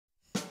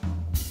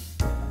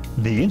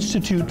The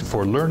Institute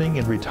for Learning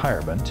in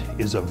Retirement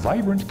is a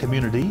vibrant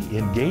community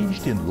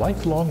engaged in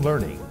lifelong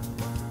learning.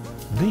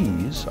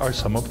 These are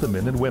some of the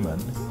men and women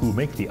who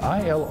make the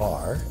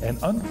ILR an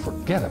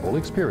unforgettable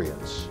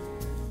experience.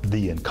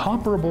 The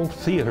incomparable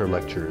theater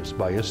lectures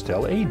by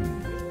Estelle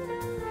Aiden.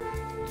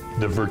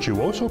 The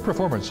virtuoso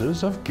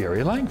performances of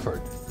Gary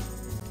Langford.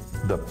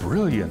 The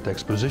brilliant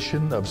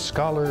exposition of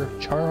scholar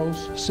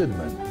Charles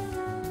Sidman.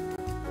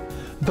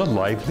 The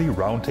lively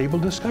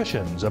roundtable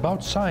discussions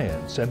about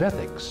science and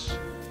ethics.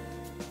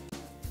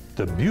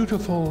 The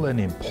beautiful and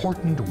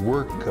important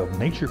work of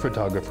nature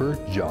photographer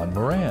John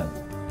Moran.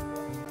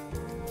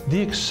 The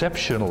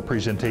exceptional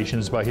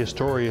presentations by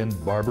historian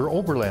Barbara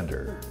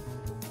Oberlander.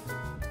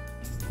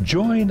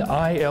 Join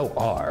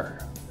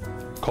ILR.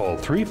 Call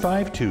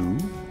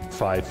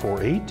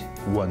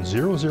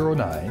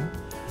 352-548-1009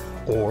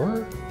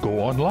 or go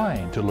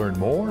online to learn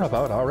more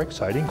about our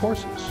exciting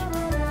courses.